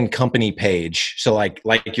LinkedIn company page, so like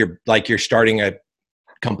you're starting a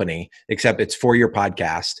company, except it's for your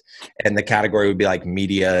podcast, and the category would be like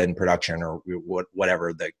media and production or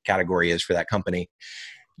whatever the category is for that company.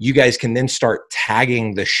 You guys can then start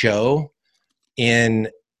tagging the show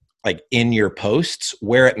in your posts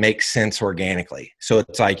where it makes sense organically. So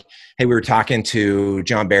it's like, hey, we were talking to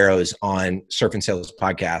John Barrows on Surf and Sales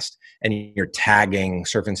Podcast, and you're tagging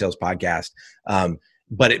Surf and Sales Podcast.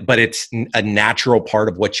 But it's a natural part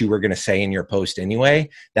of what you were going to say in your post anyway.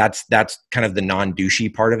 That's kind of the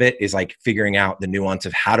non-douchey part of it, is like figuring out the nuance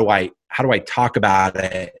of how do I talk about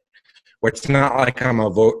it, where it's not like I'm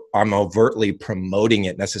overtly promoting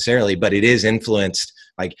it necessarily, but it is influenced.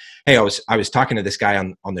 Like, hey, I was talking to this guy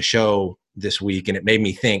on the show this week, and it made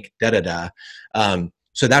me think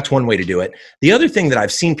so that's one way to do it. The other thing that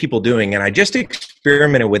I've seen people doing, and I just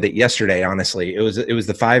experimented with it yesterday, honestly, it was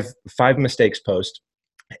the five mistakes post.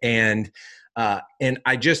 And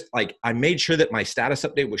I just I made sure that my status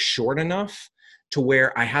update was short enough to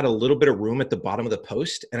where I had a little bit of room at the bottom of the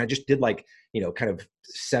post. And I just did kind of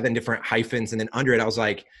 7 different hyphens. And then under it, I was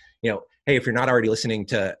like, hey, if you're not already listening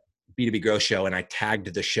to B2B Growth Show, and I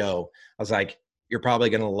tagged the show, I was like, you're probably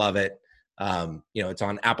going to love it. It's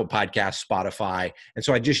on Apple Podcasts, Spotify. And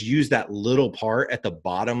so I just used that little part at the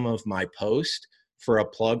bottom of my post for a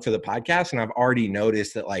plug for the podcast. And I've already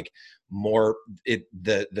noticed that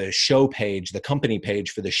the show page, the company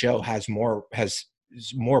page for the show has more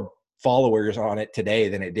followers on it today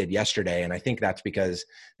than it did yesterday. And I think that's because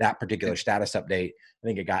that particular status update, I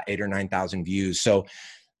think it got 8,000 or 9,000 views. So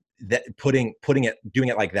that doing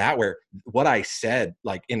it like that, where what I said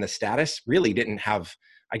in the status really didn't have,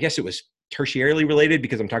 I guess it was tertiarily related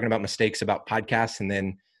because I'm talking about mistakes about podcasts, and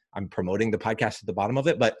then I'm promoting the podcast at the bottom of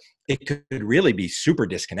it, but it could really be super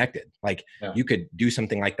disconnected. You could do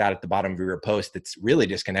something like that at the bottom of your post that's really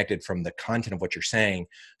disconnected from the content of what you're saying.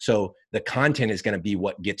 So the content is going to be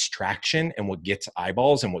what gets traction and what gets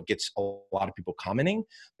eyeballs and what gets a lot of people commenting.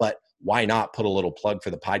 But why not put a little plug for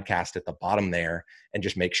the podcast at the bottom there and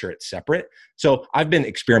just make sure it's separate? So I've been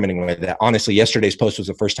experimenting with that. Honestly, yesterday's post was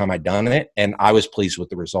the first time I'd done it, and I was pleased with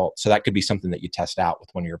the results. So that could be something that you test out with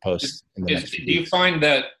one of your posts. Do you find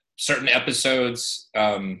that certain episodes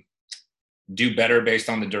do better based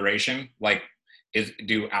on the duration?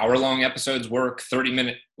 Do hour-long episodes work,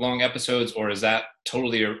 30-minute long episodes, or is that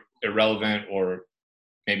totally irrelevant or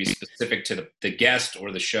maybe specific to the guest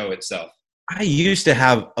or the show itself? I used to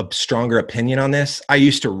have a stronger opinion on this. I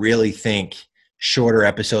used to really think shorter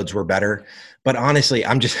episodes were better, but honestly,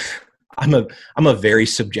 I'm a very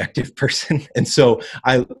subjective person. And so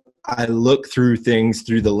I look through things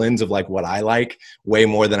through the lens of what I like way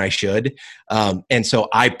more than I should. And so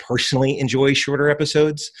I personally enjoy shorter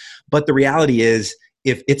episodes, but the reality is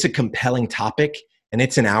if it's a compelling topic and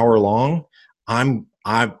it's an hour long,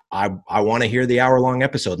 I want to hear the hour-long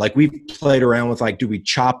episode. We've played around with do we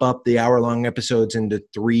chop up the hour-long episodes into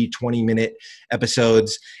 3 20-minute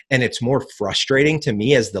episodes? And it's more frustrating to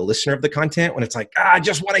me as the listener of the content when it's I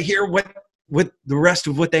just want to hear what the rest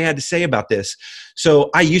of what they had to say about this. So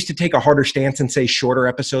I used to take a harder stance and say shorter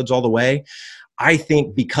episodes all the way. I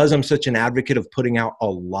think because I'm such an advocate of putting out a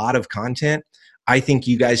lot of content, I think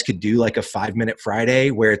you guys could do a 5-minute Friday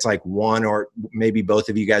where it's one or maybe both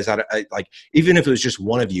of you guys even if it was just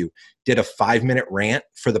one of you did a 5-minute rant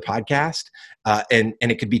for the podcast, and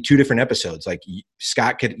it could be 2 different episodes.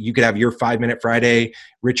 Scott you could have your 5-minute Friday,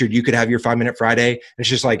 Richard, you could have your 5-minute Friday. And it's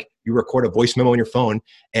just you record a voice memo on your phone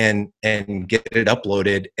and get it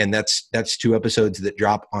uploaded, and that's 2 episodes that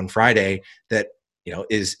drop on Friday that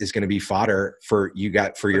is going to be fodder for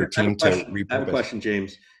your team to repurpose. I have a question,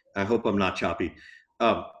 James. I hope I'm not choppy.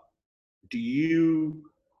 If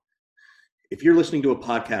you're listening to a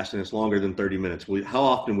podcast and it's longer than 30 minutes, how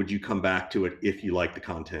often would you come back to it if you like the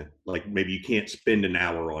content? Maybe you can't spend an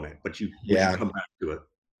hour on it, but you come back to it.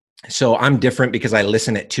 So I'm different because I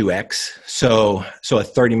listen at 2x. So a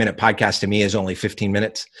 30-minute podcast to me is only 15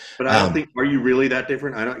 minutes. But I don't think, are you really that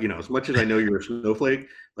different? I don't, as much as I know you're a snowflake,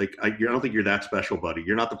 like I don't think you're that special, buddy.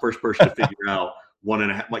 You're not the first person to figure out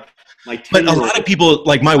 1.5. Like my 10 But a lot of people,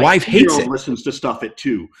 like my wife hates it. Listens to stuff at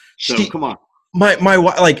 2. So come on. My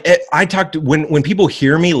like I talked when people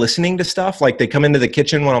hear me listening to stuff, like they come into the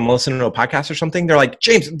kitchen when I'm listening to a podcast or something, they're like,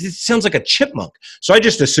 James, this sounds like a chipmunk. So I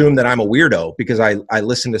just assume that I'm a weirdo because I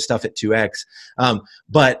listen to stuff at 2x.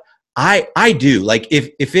 But I do, like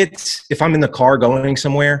if I'm in the car going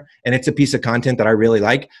somewhere and it's a piece of content that I really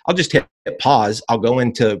like, I'll just hit pause. I'll go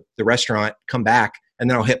into the restaurant, come back, and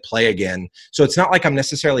then I'll hit play again. So it's not like I'm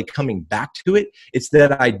necessarily coming back to it. It's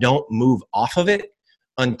that I don't move off of it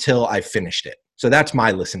until I've finished it. So that's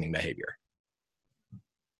my listening behavior.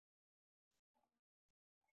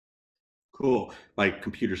 Cool. My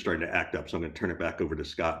computer's starting to act up, so I'm going to turn it back over to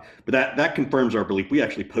Scott. But that confirms our belief. We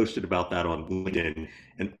actually posted about that on LinkedIn,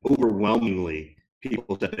 and overwhelmingly,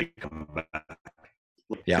 people said they come back.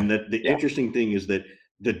 Yeah. And the interesting thing is that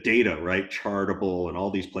the data, right, Chartable and all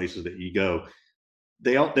these places that you go,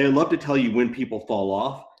 they love to tell you when people fall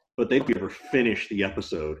off, but they never finish the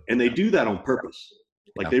episode, and they do that on purpose.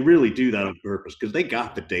 Like they really do that on purpose because they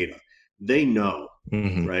got the data. They know,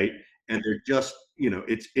 right? And they're just,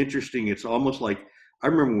 it's interesting. It's almost like, I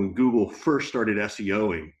remember when Google first started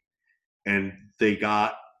SEOing and they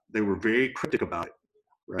were very cryptic about it,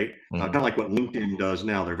 right? Kind of like what LinkedIn does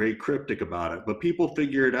now. They're very cryptic about it, but people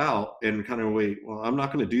figure it out and kind of wait, well, I'm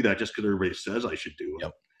not going to do that just because everybody says I should do it.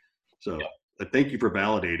 Yep. So thank you for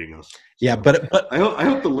validating us. Yeah, but I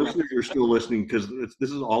hope the listeners are still listening because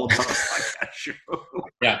this is all about a podcast show.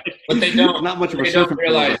 Yeah, but they don't. Not much of they don't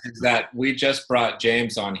realize is that we just brought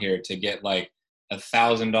James on here to get like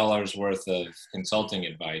 $1,000 worth of consulting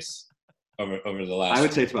advice over the last. I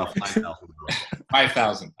would say it's about $5,000.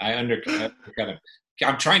 5,000. I undercut him.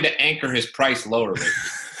 I'm trying to anchor his price lower.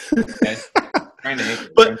 Okay? Trying to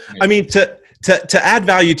anchor. But I mean to add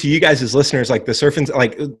value to you guys as listeners, like the surfing,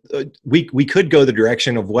 like we could go the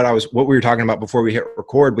direction of what we were talking about before we hit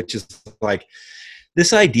record, which is like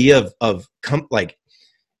this idea of like,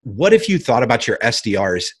 what if you thought about your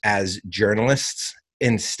SDRs as journalists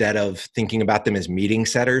instead of thinking about them as meeting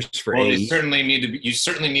setters for AE? You certainly need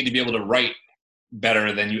to be able to write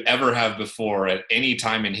better than you ever have before at any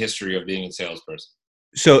time in history of being a salesperson.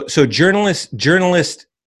 So journalist.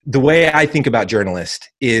 The way I think about journalist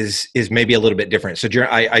is maybe a little bit different. So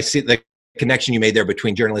I see the connection you made there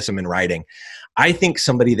between journalism and writing. I think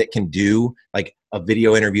somebody that can do like a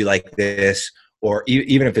video interview like this, or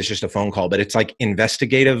even if it's just a phone call, but it's like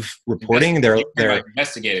investigative reporting. They're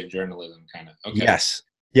investigative journalism kind of. Okay. Yes.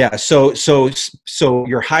 Yeah. So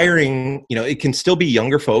you're hiring, it can still be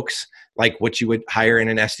younger folks like what you would hire in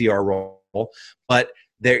an SDR role, but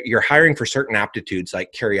you're hiring for certain aptitudes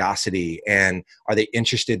like curiosity and are they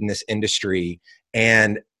interested in this industry?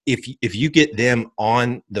 And if you get them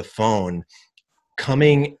on the phone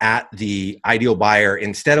coming at the ideal buyer,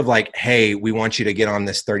 instead of like, hey, we want you to get on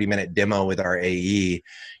this 30-minute demo with our AE,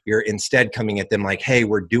 you're instead coming at them like, hey,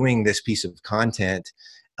 we're doing this piece of content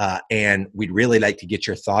and we'd really like to get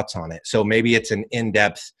your thoughts on it. So maybe it's an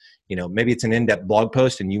in-depth, blog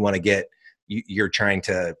post and you want to you're trying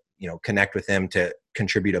to, connect with them to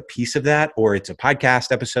contribute a piece of that, or it's a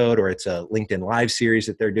podcast episode, or it's a LinkedIn Live series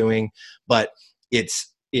that they're doing, but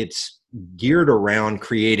it's geared around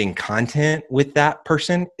creating content with that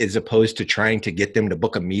person as opposed to trying to get them to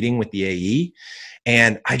book a meeting with the AE.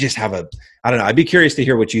 And I just have I don't know, I'd be curious to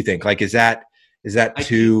hear what you think. Like, is that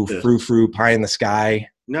too frou-frou, pie in the sky?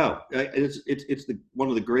 No, it's one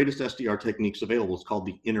of the greatest SDR techniques available. It's called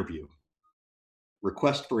the interview.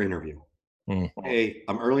 Request for interview. Hey,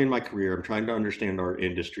 I'm early in my career. I'm trying to understand our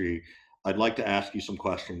industry. I'd like to ask you some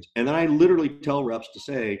questions. And then I literally tell reps to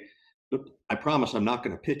say, I promise I'm not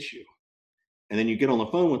going to pitch you. And then you get on the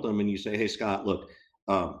phone with them and you say, hey, Scott, look,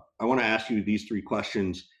 I want to ask you these 3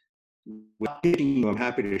 questions. Without pitching you, I'm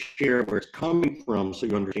happy to share where it's coming from so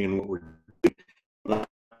you understand what we're doing. But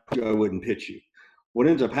I wouldn't pitch you. What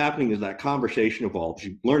ends up happening is that conversation evolves.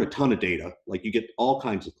 You learn a ton of data, like you get all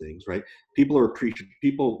kinds of things, right? People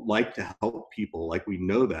like to help people, like we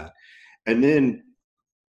know that. And then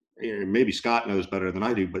maybe Scott knows better than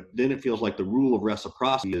I do, but then it feels like the rule of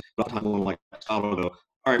reciprocity is someone like Scott will go,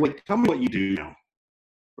 all right, wait, tell me what you do now,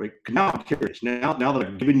 right? Now I'm curious. Now that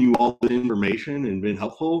I've given you all the information and been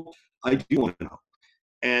helpful, I do want to know.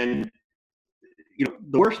 And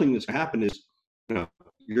the worst thing that's going to happen is,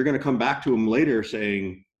 you're going to come back to them later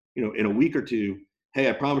saying, in a week or two, hey,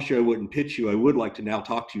 I promised you I wouldn't pitch you. I would like to now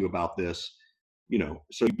talk to you about this.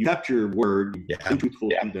 so you kept your word, you've been truthful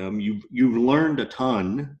to them, you've learned a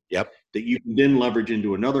ton that you can then leverage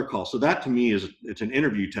into another call. So that to me it's an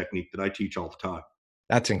interview technique that I teach all the time.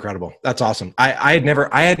 That's incredible. That's awesome. I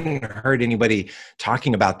hadn't heard anybody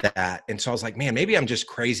talking about that. And so I was like, man, maybe I'm just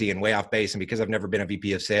crazy and way off base. And because I've never been a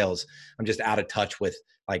VP of sales, I'm just out of touch with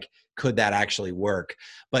like, could that actually work?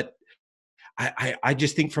 But I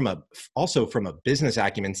just think also from a business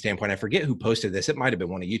acumen standpoint, I forget who posted this. It might've been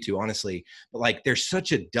one of you two, honestly, but like there's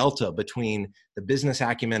such a delta between the business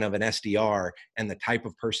acumen of an SDR and the type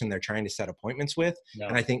of person they're trying to set appointments with. Yeah.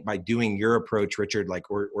 And I think by doing your approach, Richard,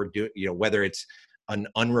 like, or do, whether it's an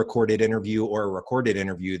unrecorded interview or a recorded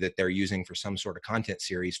interview that they're using for some sort of content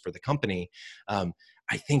series for the company,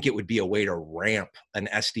 I think it would be a way to ramp an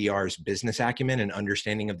SDR's business acumen and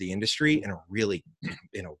understanding of the industry in a really,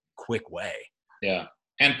 quick way. Yeah.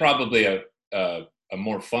 And probably a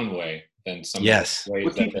more fun way than some ways.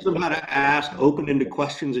 It teaches them how to ask open-ended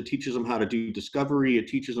questions. It teaches them how to do discovery. It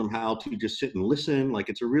teaches them how to just sit and listen. Like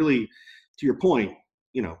it's a really, to your point,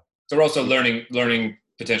 So they're also learning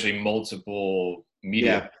potentially multiple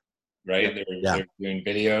media, right? Yeah. They're doing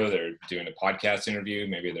video, they're doing a podcast interview,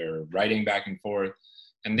 maybe they're writing back and forth.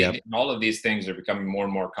 And all of these things are becoming more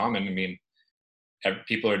and more common. I mean,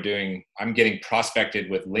 I'm getting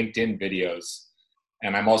prospected with LinkedIn videos,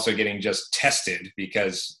 and I'm also getting just tested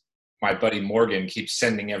because my buddy Morgan keeps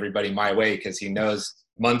sending everybody my way because he knows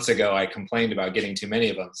months ago I complained about getting too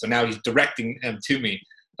many of them. So now he's directing them to me.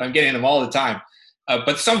 I'm getting them all the time.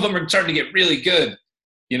 But some of them are starting to get really good,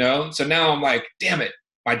 So now I'm like, damn it,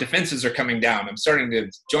 my defenses are coming down. I'm starting to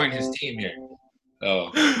join his team here.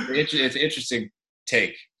 Oh, it's an interesting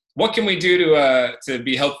take. What can we do to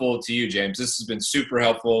be helpful to you, James? This has been super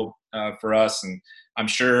helpful for us, and I'm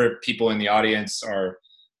sure people in the audience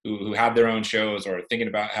who have their own shows or are thinking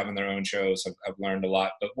about having their own shows have learned a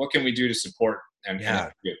lot. But what can we do to support and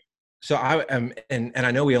help you? So I am, and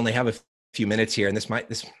I know we only have a few minutes here, and this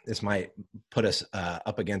might put us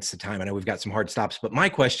up against the time. I know we've got some hard stops, but my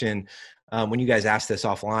question, when you guys asked this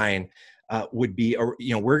offline, would be,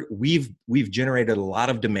 we've generated a lot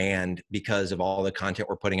of demand because of all the content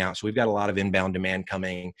we're putting out. So we've got a lot of inbound demand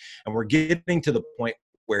coming, and we're getting to the point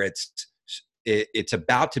where it's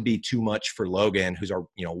about to be too much for Logan, who's our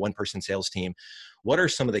one person sales team. What are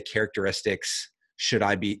some of the characteristics should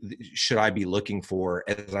I be looking for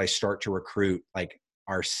as I start to recruit like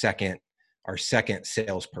our second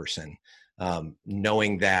salesperson,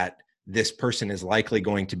 knowing that this person is likely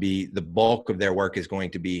going to be, the bulk of their work is going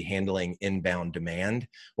to be handling inbound demand?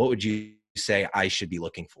 What would you say I should be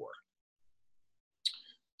looking for?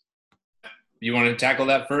 You want to tackle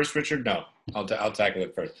that first, Richard? No, I'll tackle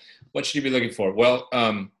it first. What should you be looking for? Well,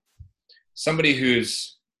 somebody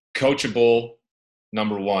who's coachable,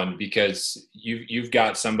 number one, because you've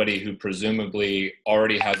got somebody who presumably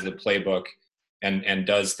already has the playbook and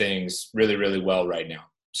does things really, really well right now.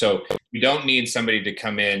 So you don't need somebody to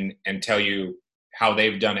come in and tell you how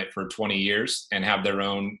they've done it for 20 years and have their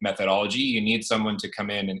own methodology. You need someone to come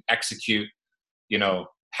in and execute,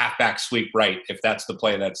 halfback sweep right, if that's the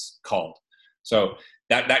play that's called. So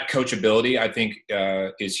that coachability, I think,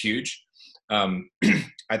 is huge.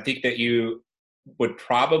 I think that you would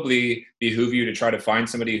probably behoove you to try to find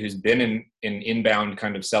somebody who's been in an inbound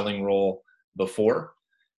kind of selling role before,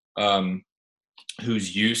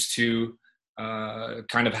 who's used to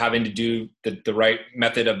kind of having to do the right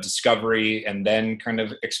method of discovery and then kind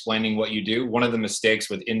of explaining what you do. One of the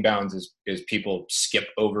mistakes with inbounds is people skip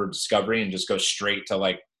over discovery and just go straight to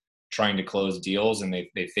like trying to close deals, and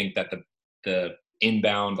they think that the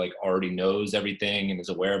inbound like already knows everything and is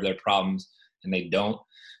aware of their problems, and they don't.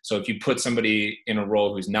 So if you put somebody in a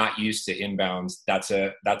role who's not used to inbounds, that's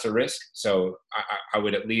a risk. So I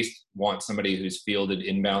would at least want somebody who's fielded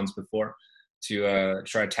inbounds before to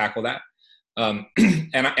try to tackle that. And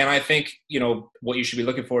I think, what you should be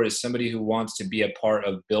looking for is somebody who wants to be a part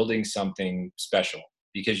of building something special,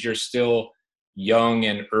 because you're still young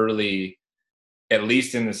and early, at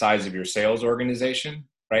least in the size of your sales organization,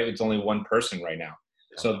 right? It's only one person right now.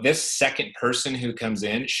 Yeah. So this second person who comes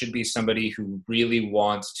in should be somebody who really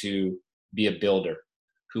wants to be a builder,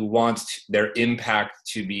 who wants their impact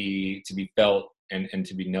to be felt and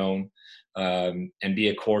to be known, and be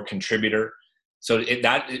a core contributor. So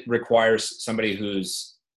it requires somebody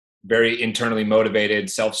who's very internally motivated,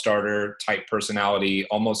 self-starter type personality,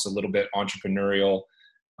 almost a little bit entrepreneurial,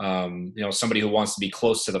 somebody who wants to be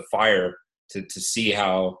close to the fire to see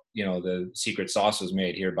how, the secret sauce was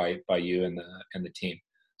made here by you and the team.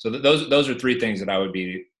 So those are three things that I would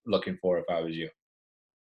be looking for if I was you.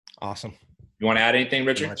 Awesome. You want to add anything,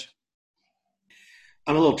 Richard?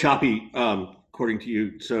 I'm a little choppy, according to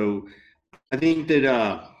you. So I think that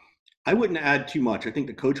I wouldn't add too much. I think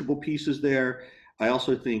the coachable piece is there. I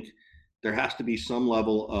also think there has to be some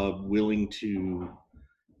level of willing to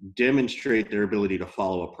demonstrate their ability to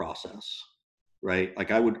follow a process, right?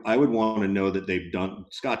 Like I would want to know that they've done,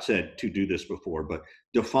 Scott said to do this before, but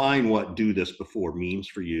define what do this before means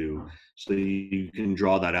for you so you can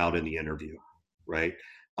draw that out in the interview, right?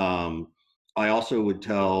 I would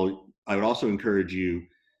also encourage you,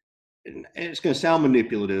 and it's going to sound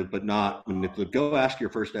manipulative, but not manipulative. Go ask your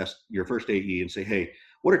first AE and say, hey,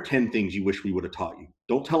 what are 10 things you wish we would have taught you?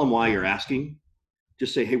 Don't tell them why you're asking.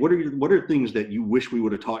 Just say, hey, what are things that you wish we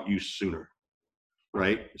would have taught you sooner,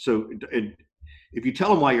 right? So if you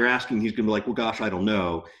tell him why you're asking, he's going to be like, well, gosh, I don't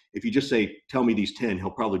know. If you just say, tell me these 10, he'll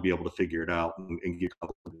probably be able to figure it out and give a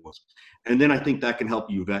couple of ones. And then I think that can help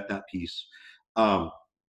you vet that piece. And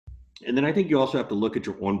then I think you also have to look at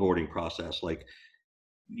your onboarding process. Like,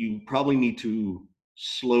 you probably need to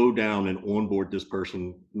slow down and onboard this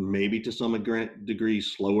person, maybe to some degree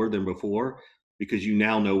slower than before, because you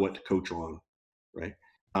now know what to coach on, right?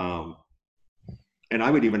 And I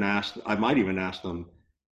might even ask them,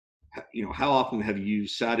 how often have you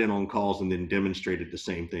sat in on calls and then demonstrated the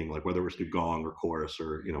same thing, like whether it was through Gong or Chorus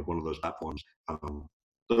or one of those platforms.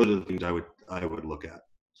 Those are the things I would look at.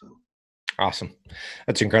 So awesome,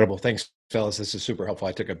 that's incredible. Thanks, fellas. This is super helpful.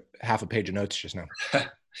 I took a half a page of notes just now.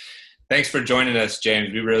 Thanks for joining us,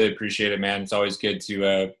 James. We really appreciate it, man. It's always good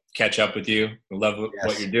to catch up with you. I love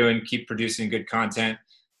what you're doing. Keep producing good content.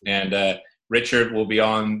 And Richard will be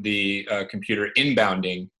on the computer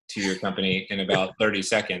inbounding to your company in about 30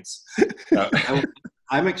 seconds. So.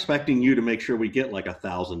 I'm expecting you to make sure we get like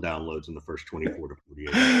 1,000 downloads in the first 24 to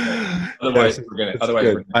 48 hours.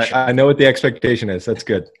 Otherwise, I know what the expectation is. That's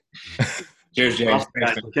good. Cheers, James.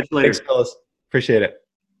 Catch you later. Thanks, fellas. Appreciate it.